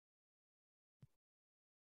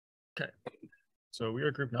Okay, so we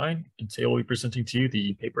are group 9, and today we'll be presenting to you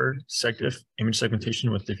the paper SegDiff Image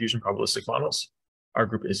Segmentation with Diffusion Probabilistic Models. Our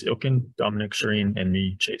group is Ilkin, Dominic, Shireen, and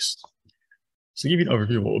me, Chase. So to give you an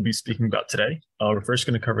overview of what we'll be speaking about today, we're first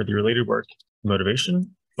going to cover the related work and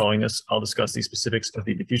motivation. Following this, I'll discuss the specifics of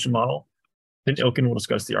the diffusion model. Then Ilkin will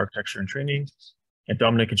discuss the architecture and training, and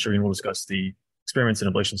Dominic and Shireen will discuss the experiments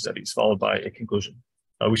and ablation studies, followed by a conclusion.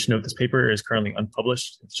 We should note this paper is currently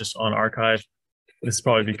unpublished. It's just on arXiv. This is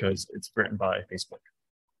probably because it's written by Facebook.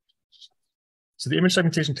 So the image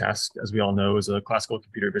segmentation task, as we all know, is a classical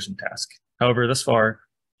computer vision task. However, thus far,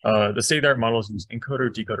 the state-of-the-art models use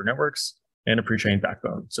encoder-decoder networks and a pre-trained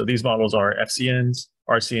backbone. So these models are FCNs,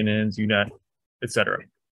 RCNNs, UNet, etc.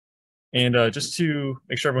 And just to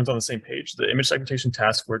make sure everyone's on the same page, the image segmentation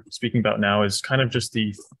task we're speaking about now is kind of just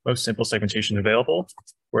the most simple segmentation available,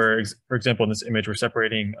 where, for example, in this image, we're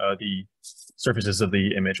separating the surfaces of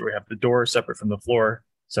the image, where we have the door separate from the floor,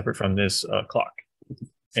 separate from this clock.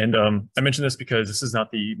 And I mention this because this is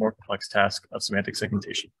not the more complex task of semantic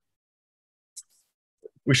segmentation.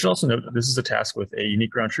 We should also note that this is a task with a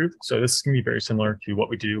unique ground truth, so this can be very similar to what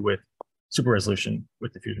we do with super resolution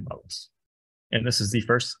with diffusion models. And this is the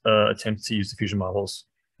first attempt to use diffusion models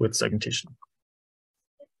with segmentation.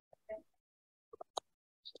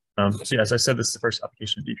 So yeah, as I said, this is the first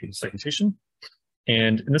application of diffusion segmentation.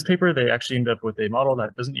 And in this paper, they actually end up with a model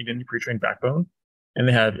that doesn't need any pre-trained backbone, and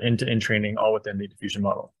they have end-to-end training all within the diffusion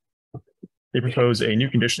model. They propose a new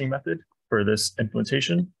conditioning method for this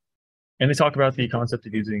implementation, and they talk about the concept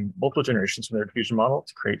of using multiple generations from their diffusion model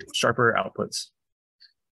to create sharper outputs.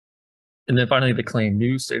 And then finally, they claim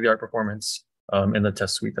new state-of-the-art performance in the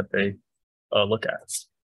test suite that they look at.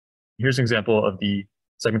 Here's an example of the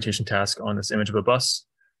segmentation task on this image of a bus,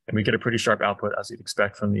 and we get a pretty sharp output as you'd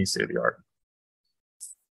expect from the state-of-the-art.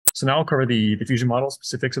 So now I'll cover the diffusion model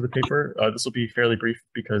specifics of the paper. This will be fairly brief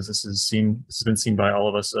because this has been seen by all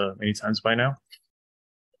of us many times by now.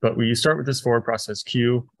 But we start with this forward process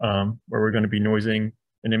Q, where we're going to be noising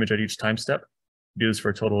an image at each time step. We do this for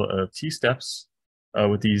a total of T steps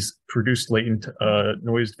with these produced latent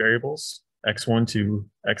noised variables, x1 to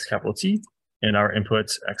x capital T, and our input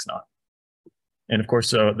x0. And of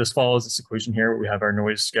course, this follows this equation here, where we have our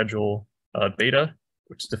noise schedule beta,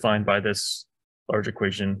 which is defined by this large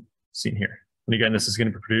equation seen here. And again, this is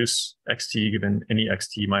going to produce xt given any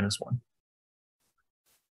xt minus 1.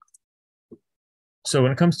 So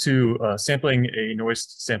when it comes to sampling a noise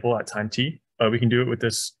sample at time t, we can do it with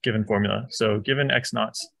this given formula. So given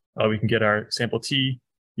x0, we can get our sample t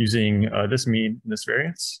using this mean and this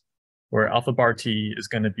variance, where alpha bar t is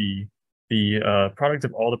going to be the product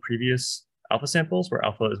of all the previous alpha samples, where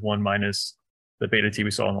alpha is 1 minus the beta t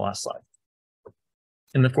we saw on the last slide.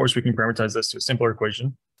 And of course, we can parameterize this to a simpler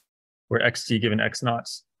equation, where xt given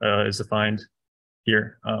x0 is defined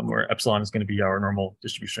here, where epsilon is going to be our normal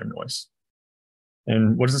distribution of noise.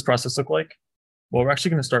 And what does this process look like? Well, we're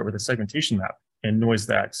actually going to start with a segmentation map and noise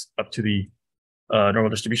that up to the normal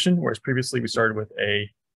distribution, whereas previously we started with a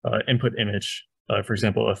input image, for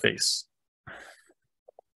example, a face.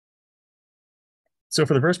 So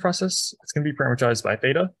for the first process, it's going to be parameterized by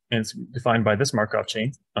theta, and it's defined by this Markov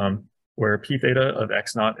chain, where p theta of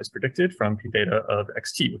x0 is predicted from p theta of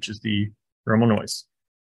xt, which is the normal noise.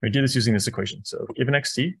 We do this using this equation. So given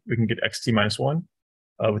xt, we can get xt minus 1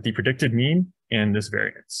 with the predicted mean and this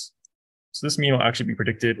variance. So this mean will actually be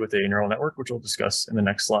predicted with a neural network, which we'll discuss in the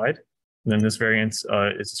next slide. And then this variance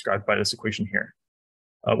is described by this equation here.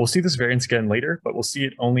 We'll see this variance again later, but we'll see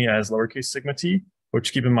it only as lowercase sigma t,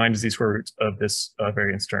 which, keep in mind, is the square root of this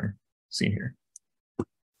variance term seen here.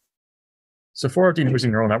 So for our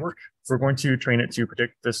denoising neural network, we're going to train it to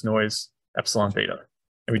predict this noise epsilon theta.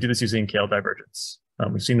 And we do this using KL divergence.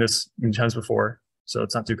 We've seen this many times before, so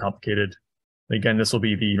it's not too complicated. And again, this will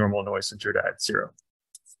be the normal noise centered at 0.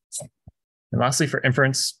 And lastly, for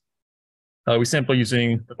inference, we sample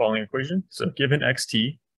using the following equation. So given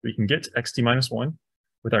xt, we can get xt minus 1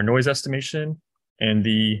 with our noise estimation and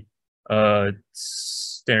the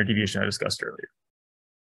standard deviation I discussed earlier.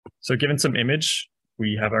 So given some image,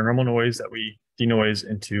 we have our normal noise that we denoise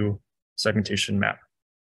into segmentation map.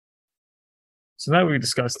 So now we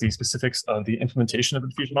discuss the specifics of the implementation of the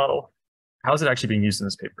diffusion model. How is it actually being used in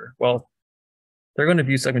this paper? Well, they're going to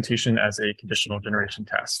view segmentation as a conditional generation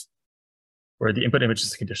task, where the input image is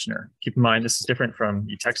the conditioner. Keep in mind, this is different from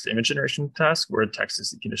the text to image generation task, where the text is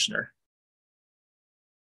the conditioner.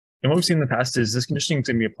 And what we've seen in the past is this conditioning is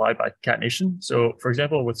going to be applied by concatenation. So for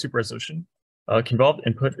example, with super resolution, convolved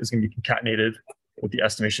input is going to be concatenated with the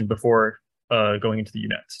estimation before going into the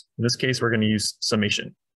UNet. In this case, we're going to use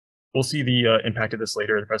summation. We'll see the impact of this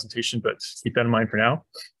later in the presentation, but keep that in mind for now.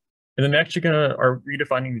 And then actually are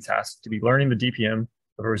redefining the task to be learning the DPM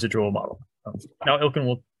of a residual model. Now Ilkin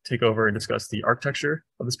will take over and discuss the architecture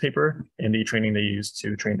of this paper and the training they use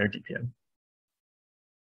to train their DPM.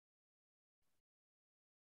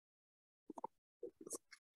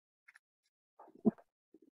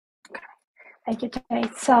 Thank you, Jay.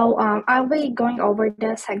 So I'll be going over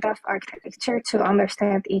the SegDiff architecture to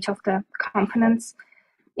understand each of the components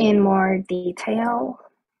in more detail.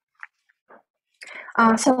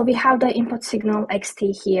 So we have the input signal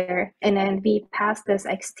xt here, and then we pass this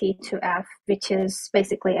xt to f, which is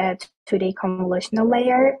basically a 2D convolutional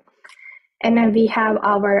layer. And then we have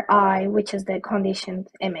our I, which is the conditioned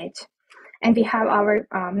image. And we have our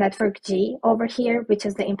network G over here, which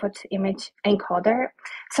is the input image encoder.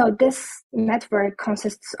 So this network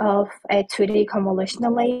consists of a 2D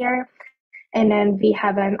convolutional layer, and then we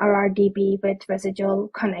have an RRDB with residual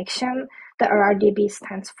connection. The RRDB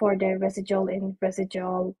stands for the residual in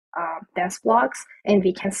residual dense blocks, and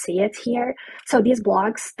we can see it here. So these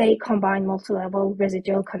blocks, they combine multi-level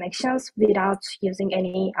residual connections without using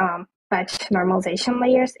any batch normalization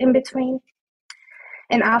layers in between.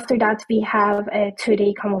 And after that, we have a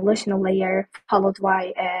 2D convolutional layer followed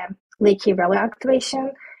by a leaky relay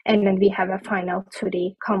activation. And then we have a final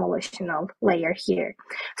 2D convolutional layer here.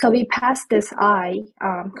 So we pass this I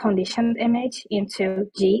conditioned image into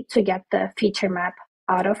G to get the feature map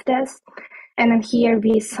out of this. And then here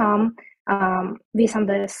we sum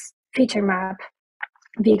this feature map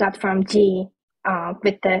we got from G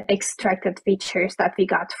with the extracted features that we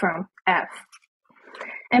got from F.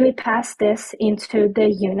 And we pass this into the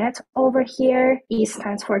unit over here. E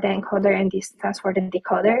stands for the encoder and D stands for the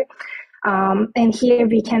decoder. And here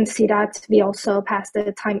we can see that we also pass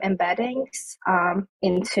the time embeddings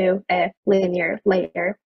into a linear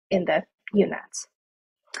layer in the unit.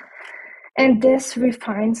 And this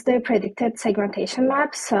refines the predicted segmentation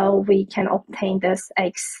map, so we can obtain this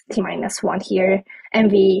xt-1 here, and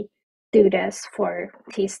we do this for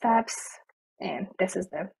t steps, and this is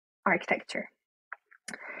the architecture.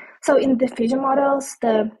 So in diffusion models,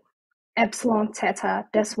 the epsilon theta,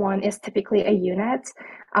 this one is typically a unit,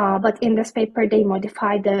 but in this paper, they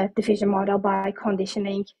modify the diffusion model by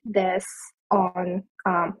conditioning this on,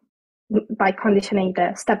 by conditioning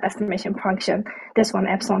the step estimation function, this one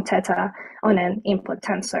epsilon theta, on an input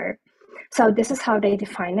tensor. So this is how they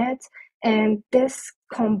define it. And this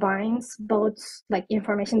combines both like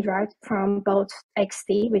information derived from both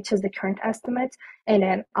xt, which is the current estimate, and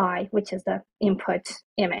then I, which is the input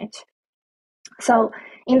image. So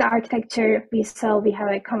in the architecture, we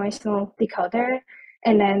have a conventional decoder,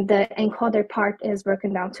 and then the encoder part is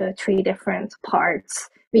broken down to 3 different parts.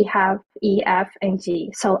 We have E, F, and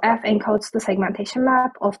G. So F encodes the segmentation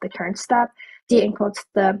map of the current step, G encodes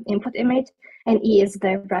the input image, and E is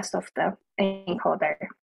the rest of the encoder.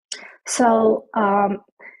 So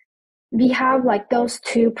we have like those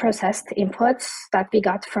 2 processed inputs that we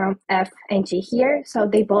got from F and G here. So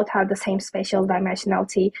they both have the same spatial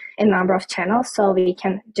dimensionality and number of channels. So we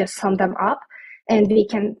can just sum them up, and we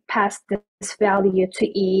can pass this value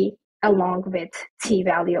to E along with T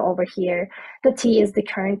value over here. The T is the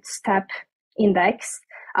current step index.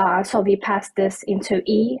 So we pass this into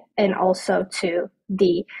E and also to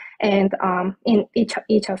D. And in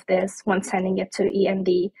each of this, when sending it to E and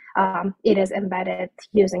D, it is embedded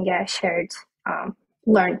using a shared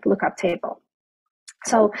learned lookup table.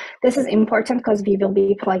 So this is important because we will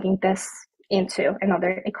be plugging this into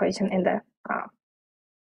another equation in the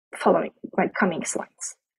coming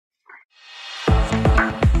slides.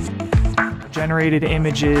 Generated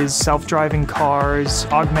images, self-driving cars,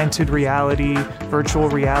 augmented reality, virtual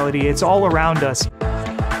reality, it's all around us.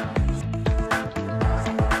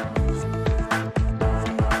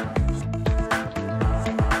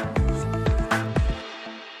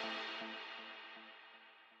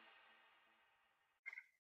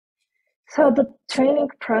 So the training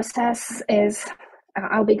process is,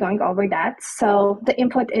 I'll be going over that. So the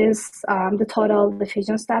input is the total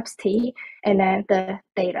diffusion steps, T, and then the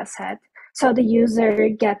data set. So the user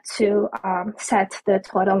gets to set the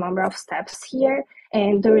total number of steps here.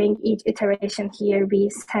 And during each iteration here, we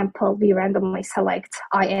randomly select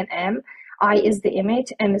I and M. I is the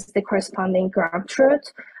image, M is the corresponding ground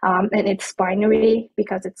truth. And it's binary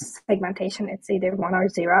because it's segmentation, it's either 1 or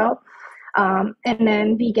 0. And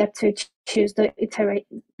then we get to choose the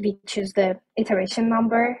iteration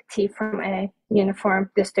number, T from a uniform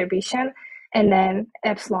distribution, and then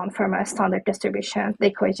epsilon from a standard distribution, the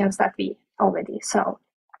equations that we already saw.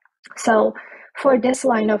 So for this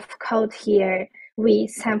line of code here, we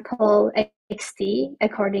sample xt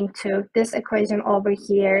according to this equation over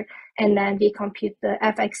here, and then we compute the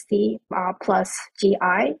fxt plus gi.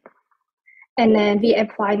 And then we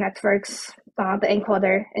apply networks, the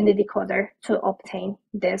encoder and the decoder, to obtain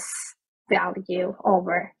this value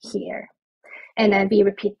over here. And then we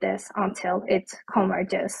repeat this until it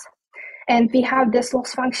converges. And we have this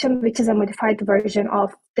loss function, which is a modified version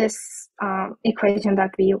of this equation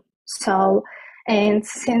that we saw. And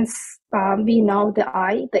since we know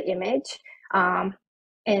the image,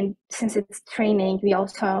 and since it's training, we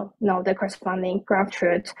also know the corresponding ground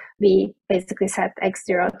truth. We basically set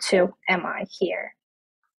x0 to mi here.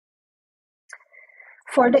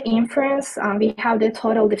 For the inference, we have the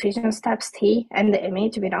total diffusion steps t and the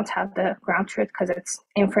image. We don't have the ground truth because it's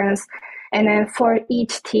inference. And then for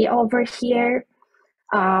each t over here,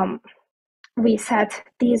 we set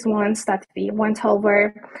these ones that we went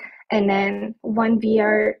over. And then when we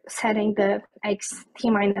are setting the x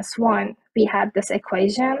t minus 1, we have this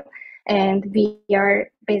equation, and we are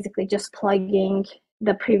basically just plugging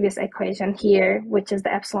the previous equation here, which is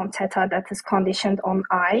the epsilon theta that is conditioned on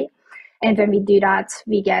I. And when we do that,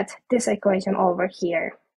 we get this equation over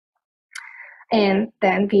here. And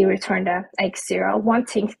then we return the x0. One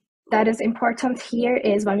thing that is important here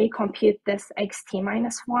is when we compute this xt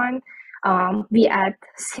minus 1, we add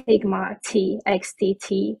sigma t xt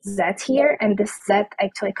t z here, and this z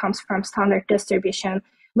actually comes from standard distribution,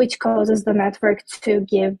 which causes the network to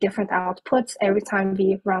give different outputs every time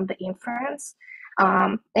we run the inference.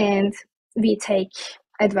 And we take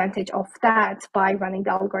advantage of that by running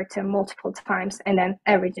the algorithm multiple times and then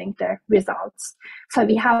averaging the results. So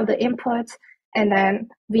we have the input, and then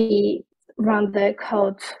we run the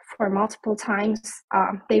code for multiple times.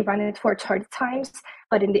 They run it for 30 times,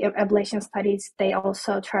 but in the ablation studies, they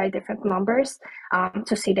also try different numbers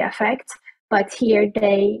to see the effect. But here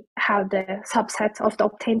they have the subset of the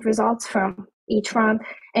obtained results from each run,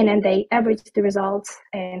 and then they average the results,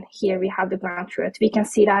 and here we have the ground truth. We can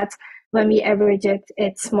see that when we average it,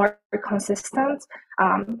 it's more consistent,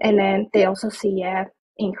 and then they also see an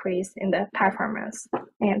increase in the performance.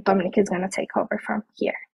 And Dominic is going to take over from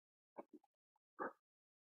here.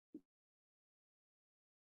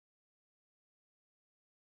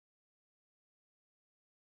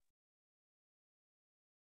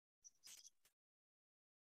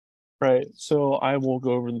 Right, so I will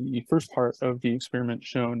go over the first part of the experiment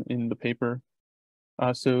shown in the paper.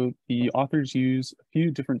 So the authors use a few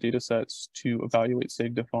different data sets to evaluate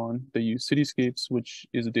SegDiff on. They use Cityscapes, which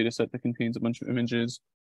is a data set that contains a bunch of images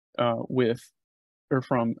from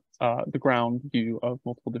the ground view of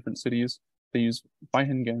multiple different cities. They use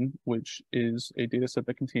Beihingen, which is a data set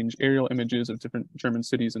that contains aerial images of different German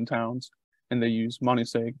cities and towns. And they use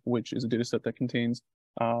Moniseg, which is a data set that contains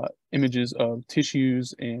images of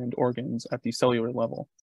tissues and organs at the cellular level.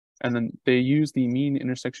 And then they use the mean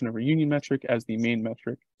intersection over union metric as the main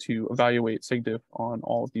metric to evaluate SegDiff on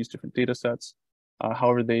all of these different data sets.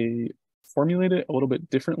 However, they formulate it a little bit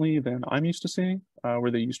differently than I'm used to seeing,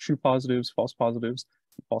 where they use true positives, false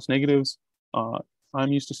negatives.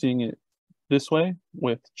 I'm used to seeing it this way,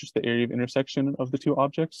 with just the area of intersection of the two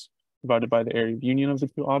objects divided by the area of union of the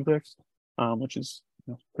two objects, which is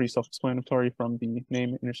pretty self-explanatory from the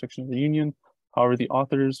name intersection of the union. However, the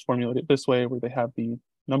authors formulate it this way, where they have the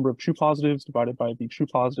number of true positives divided by the true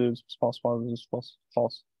positives plus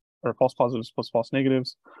false positives plus false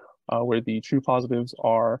negatives, where the true positives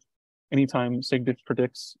are anytime SegDiff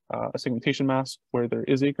predicts a segmentation mask where there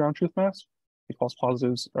is a ground truth mask. The false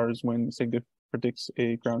positives are when SegDiff predicts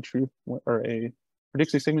a ground truth or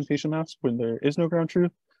predicts a segmentation mask when there is no ground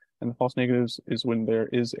truth, and the false negatives is when there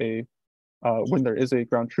is a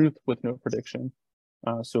ground truth with no prediction.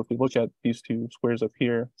 So if we look at these two squares up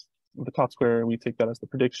here, the top square, we take that as the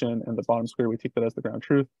prediction, and the bottom square, we take that as the ground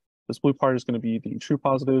truth. This blue part is going to be the true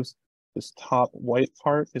positives. This top white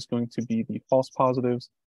part is going to be the false positives,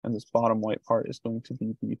 and this bottom white part is going to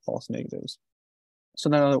be the false negatives. So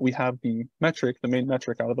now that we have the metric, the main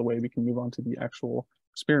metric, out of the way, we can move on to the actual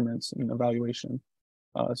experiments and evaluation.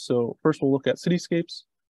 So first we'll look at Cityscapes.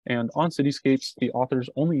 And on Cityscapes, the authors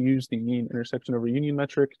only use the mean intersection over union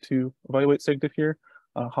metric to evaluate SegDiff here.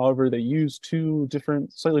 However, they use two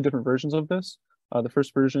slightly different versions of this. The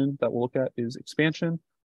first version that we'll look at is expansion.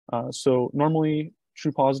 So normally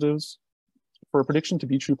true positives, for a prediction to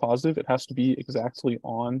be true positive, it has to be exactly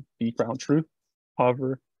on the ground truth.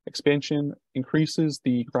 However, expansion increases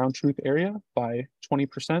the ground truth area by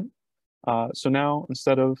 20%. So now,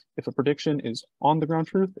 instead of if a prediction is on the ground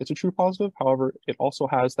truth, it's a true positive. However, it also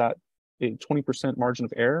has a 20% margin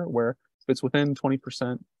of error, where if it's within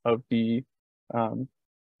 20% of the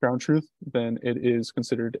ground truth, then it is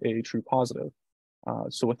considered a true positive.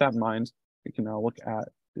 So with that in mind, we can now look at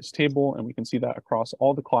this table, and we can see that across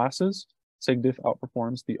all the classes, SegDiff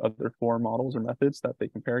outperforms the other four models or methods that they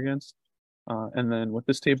compare against. And then with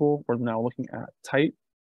this table, we're now looking at tight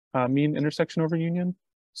mean intersection over union.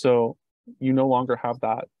 So you no longer have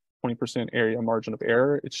that 20% area margin of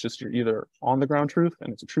error. It's just you're either on the ground truth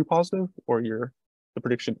and it's a true positive, or the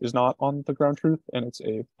prediction is not on the ground truth and it's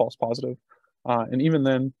a false positive. And even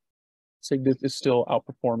then, SegDiff is still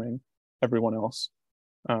outperforming everyone else.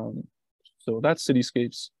 So that's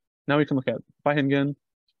cityscapes. Now we can look at Weihingen.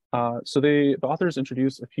 So the authors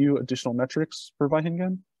introduce a few additional metrics for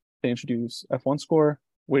Weihingen. They introduce F1 score,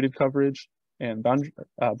 weighted coverage, and boundary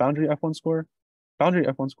F1 score. Boundary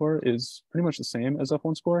F1 score is pretty much the same as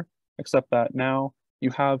F1 score, except that now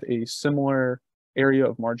you have a similar area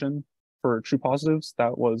of margin for true positives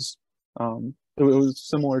that was it was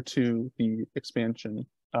similar to the expansion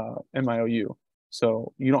MIOU.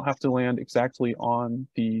 So you don't have to land exactly on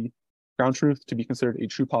the ground truth to be considered a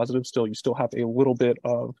true positive. Still, you still have a little bit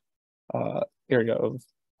of area of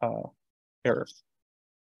error.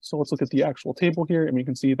 So let's look at the actual table here, and we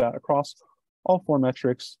can see that across all four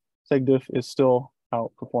metrics, SegDiff is still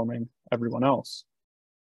outperforming everyone else.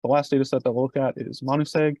 The last data set that we'll look at is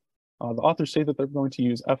MonuSeg. The authors say that they're going to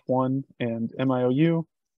use F1 and MIOU.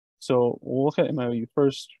 So we'll look at MIOU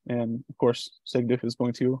first, and of course, SegDiff is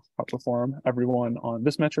going to outperform everyone on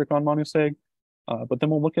this metric on MonuSeg. But then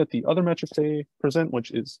we'll look at the other metric they present,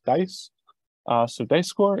 which is DICE. So DICE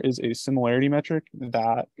score is a similarity metric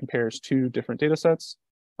that compares two different data sets.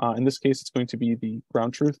 In this case, it's going to be the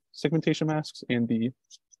ground truth segmentation masks and the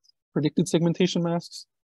predicted segmentation masks.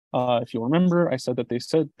 If you'll remember, I said that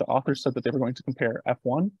the authors said that they were going to compare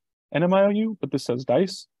F1 and MIOU, but this says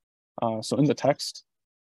DICE. So in the text,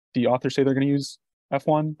 the authors say they're going to use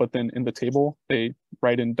F1, but then in the table, they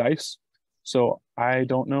write in DICE. So I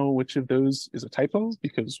don't know which of those is a typo,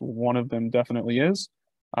 because one of them definitely is.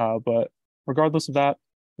 But regardless of that,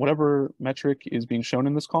 whatever metric is being shown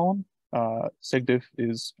in this column, SegDiff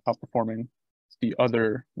is outperforming the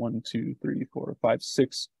other 1, 2, 3, 4, 5,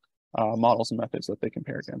 6 models and methods that they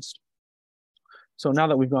compare against. So now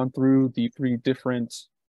that we've gone through the three different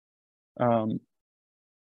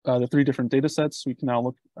data sets, we can now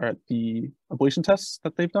look at the ablation tests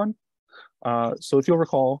that they've done. So if you'll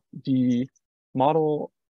recall, the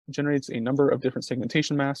model generates a number of different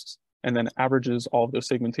segmentation masks and then averages all of those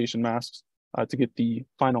segmentation masks to get the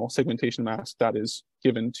final segmentation mask that is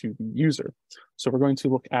given to the user. So we're going to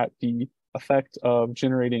look at the effect of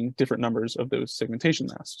generating different numbers of those segmentation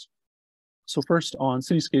masks. So first on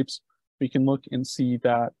cityscapes, we can look and see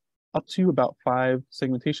that up to about 5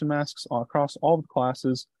 segmentation masks across all of the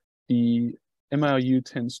classes, the MIOU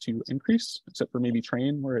tends to increase, except for maybe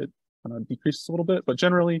train, where it kind of decreases a little bit, but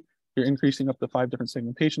generally you're increasing up to 5 different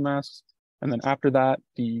segmentation masks. And then after that,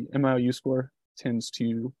 the MIOU score tends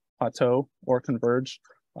to plateau or converge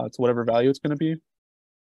to whatever value it's going to be.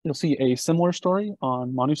 You'll see a similar story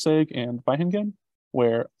on MonuSeg and Weihingen,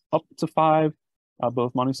 where up to 5,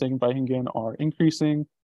 both MonuSeg and Weihingen are increasing,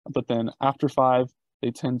 but then after 5,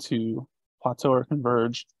 they tend to plateau or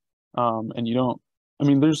converge. And you don't, I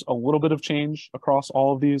mean, there's a little bit of change across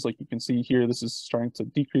all of these. Like you can see here, this is starting to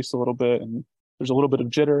decrease a little bit, and there's a little bit of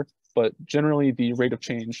jitter, but generally the rate of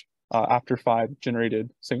change after 5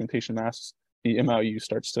 generated segmentation masks, the MIOU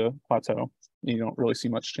starts to plateau. You don't really see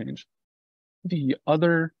much change. The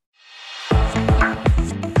other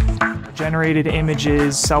generated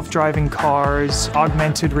images, self-driving cars,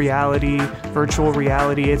 augmented reality, virtual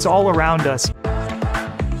reality, it's all around us.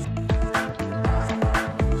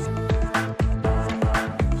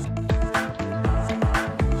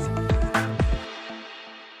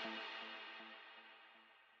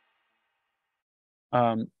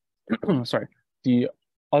 Sorry. The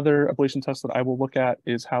other ablation test that I will look at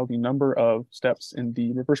is how the number of steps in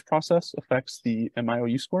the reverse process affects the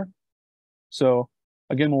MIOU score. So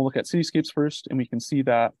again, we'll look at cityscapes first, and we can see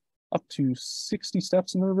that up to 60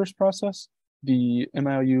 steps in the reverse process, the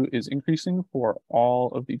MIOU is increasing for all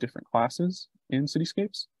of the different classes in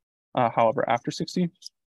cityscapes. However, after 60,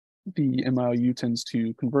 the MIOU tends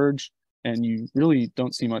to converge, and you really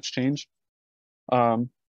don't see much change.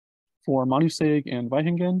 For MonuSeg and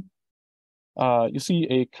Weihingen, you see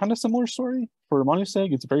a kind of similar story. For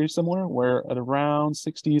MonuSeg, it's very similar, where at around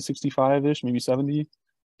 60, 65-ish, maybe 70,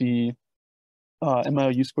 the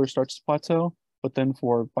MIOU score starts to plateau. But then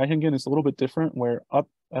for Weihingen, it's a little bit different, where up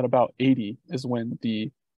at about 80 is when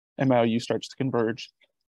the MIOU starts to converge.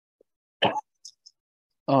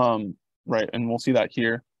 Right, and we'll see that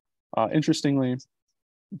here. Interestingly,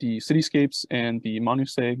 the cityscapes and the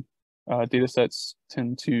MonuSeg datasets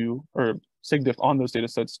tend to, or SegDiff on those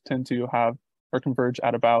datasets tend to have or converge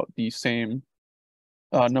at about the same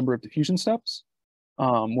number of diffusion steps,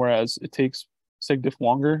 whereas it takes SegDiff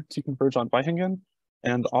longer to converge on Weihingen.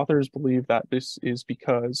 And authors believe that this is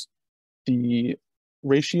because the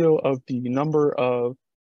ratio of the number of,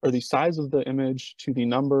 or the size of the image to the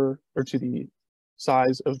number, or to the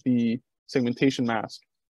size of the segmentation mask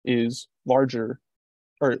is larger,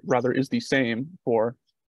 or rather is the same for,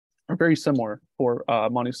 or very similar for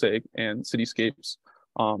monoseg and cityscapes.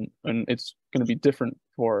 And it's going to be different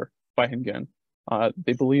for Weihingen.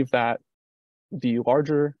 They believe that the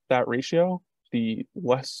larger that ratio, the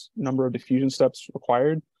less number of diffusion steps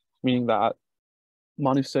required, meaning that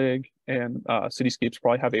monoseg and cityscapes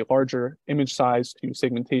probably have a larger image size to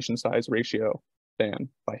segmentation size ratio than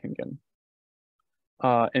Weihingen.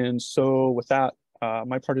 And so with that,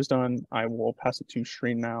 my part is done. I will pass it to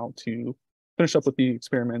Shreen now to finish up with the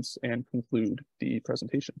experiments and conclude the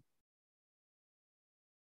presentation.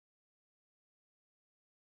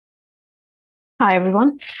 Hi,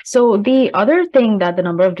 everyone. So the other thing that the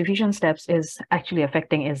number of diffusion steps is actually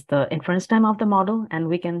affecting is the inference time of the model. And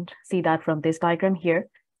we can see that from this diagram here.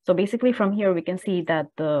 So basically from here, we can see that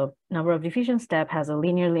the number of diffusion step has a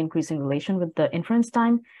linearly increasing relation with the inference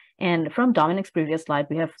time. And from Dominic's previous slide,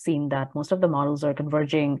 we have seen that most of the models are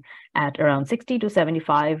converging at around 60 to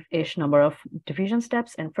 75-ish number of diffusion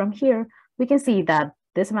steps. And from here, we can see that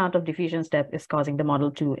this amount of diffusion step is causing the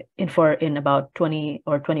model to infer in about 20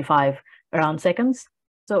 or 25 around seconds.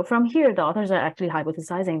 So from here, the authors are actually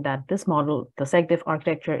hypothesizing that this model, the SegDiff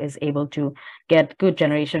architecture, is able to get good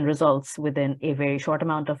generation results within a very short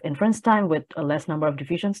amount of inference time with a less number of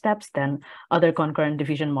diffusion steps than other concurrent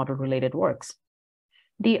diffusion model related works.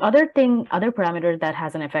 The other parameter that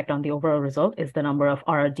has an effect on the overall result is the number of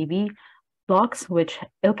RRDB blocks, which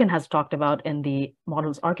Ilkin has talked about in the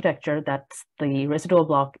model's architecture. That's the residual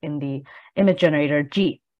block in the image generator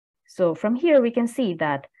G. So from here, we can see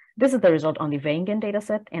that this is the result on the Weihingen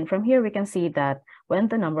dataset. And from here, we can see that when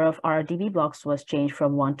the number of RRDB blocks was changed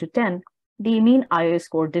from 1 to 10, the mean IO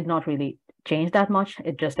score did not really change that much.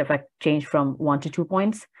 It just changed from 1 to 2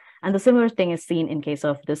 points. And the similar thing is seen in case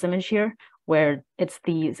of this image here, where it's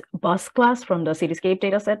the bus class from the Cityscape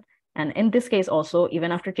dataset. And in this case also,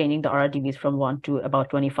 even after changing the RRDBs from 1 to about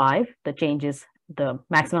 25, the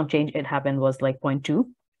maximum change it happened was like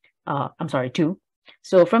 2.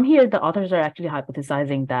 So from here, the authors are actually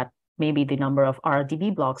hypothesizing that maybe the number of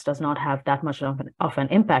RRDB blocks does not have that much of an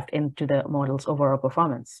impact into the model's overall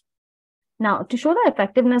performance. Now, to show the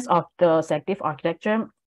effectiveness of the SegDiff architecture,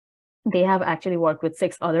 they have actually worked with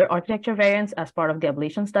 6 other architecture variants as part of the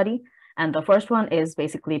ablation study. And the first one is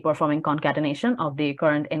basically performing concatenation of the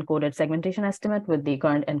current encoded segmentation estimate with the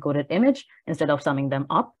current encoded image instead of summing them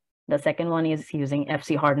up. The second one is using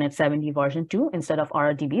FC HardNet 70 version 2 instead of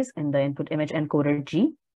RRDBs in the input image encoder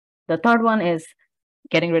G. The third one is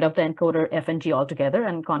getting rid of the encoder F and G altogether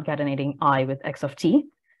and concatenating I with X of T.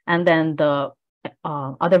 And then the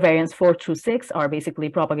other variants 4 through 6 are basically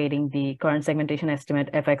propagating the current segmentation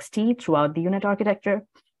estimate FXT throughout the unit architecture,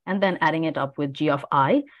 and then adding it up with G of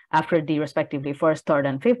I after the respectively first, third,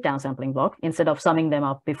 and fifth downsampling block instead of summing them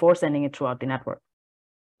up before sending it throughout the network.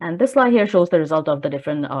 And this slide here shows the result of the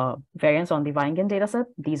different variants on the Weihingen dataset.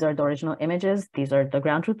 These are the original images, these are the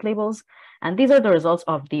ground truth labels, and these are the results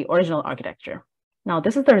of the original architecture. Now,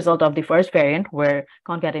 this is the result of the first variant where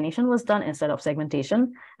concatenation was done instead of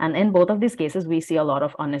segmentation. And in both of these cases, we see a lot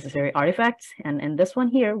of unnecessary artifacts. And in this one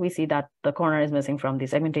here, we see that the corner is missing from the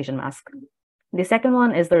segmentation mask. The second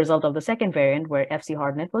one is the result of the second variant where FC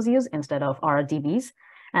HardNet was used instead of RRDBs.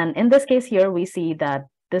 And in this case here, we see that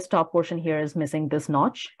this top portion here is missing this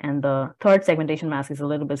notch, and the third segmentation mask is a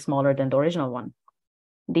little bit smaller than the original one.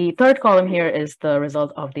 The third column here is the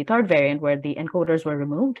result of the third variant where the encoders were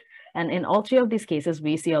removed. And in all 3 of these cases,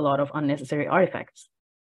 we see a lot of unnecessary artifacts.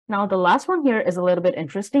 Now, the last one here is a little bit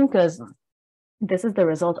interesting because this is the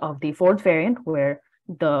result of the fourth variant where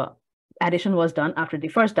the addition was done after the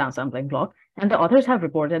first downsampling block. And the authors have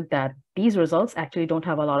reported that these results actually don't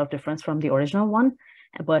have a lot of difference from the original one.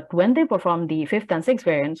 But when they performed the 5th and 6th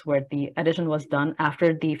variants where the addition was done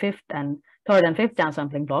after the 5th and 3rd and 5th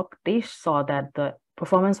downsampling block, they saw that the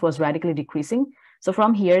performance was radically decreasing. So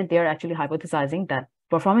from here, they're actually hypothesizing that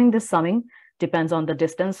performing this summing depends on the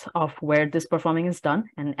distance of where this performing is done.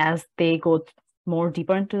 And as they go more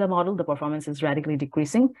deeper into the model, the performance is radically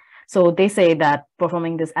decreasing. So they say that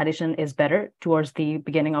performing this addition is better towards the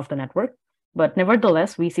beginning of the network. But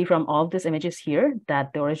nevertheless, we see from all of these images here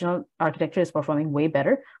that the original architecture is performing way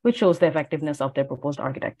better, which shows the effectiveness of their proposed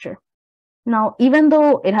architecture. Now, even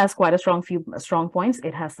though it has quite a few strong points,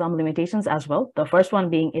 it has some limitations as well. The first one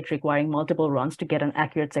being it requiring multiple runs to get an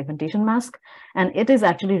accurate segmentation mask. And it is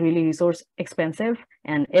actually really resource expensive.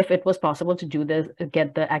 And if it was possible to do this,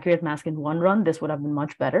 get the accurate mask in one run, this would have been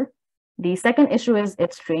much better. The second issue is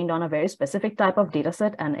it's trained on a very specific type of data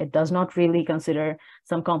set, and it does not really consider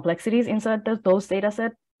some complexities inside those data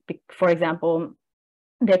set. For example,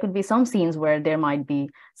 there could be some scenes where there might be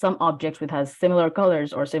some objects which has similar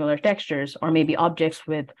colors or similar textures, or maybe objects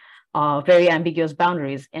with very ambiguous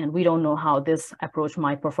boundaries, and we don't know how this approach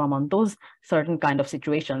might perform on those certain kind of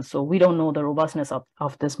situations. So we don't know the robustness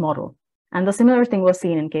of this model. And the similar thing was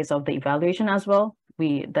seen in case of the evaluation as well.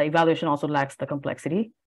 The evaluation also lacks the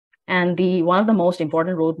complexity. And one of the most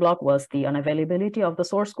important roadblock was the unavailability of the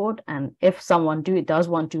source code. And if someone does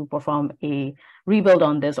want to perform a rebuild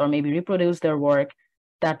on this or maybe reproduce their work,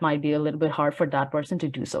 that might be a little bit hard for that person to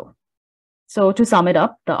do so. So to sum it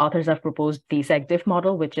up, the authors have proposed the SegDiff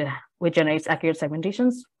model, which generates accurate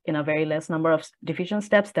segmentations in a very less number of diffusion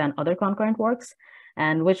steps than other concurrent works,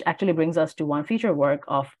 and which actually brings us to one feature work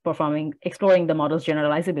of exploring the model's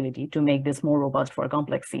generalizability to make this more robust for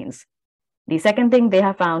complex scenes. The second thing, they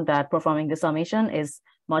have found that performing the summation is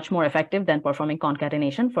much more effective than performing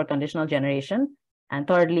concatenation for conditional generation. And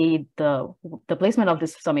thirdly, the placement of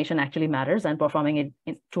this summation actually matters, and performing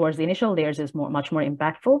it towards the initial layers is much more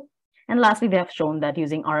impactful. And lastly, they have shown that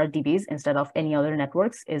using RRDBs instead of any other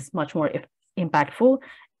networks is much more impactful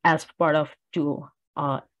as part of to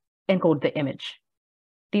encode the image.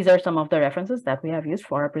 These are some of the references that we have used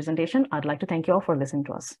for our presentation. I'd like to thank you all for listening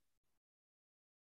to us.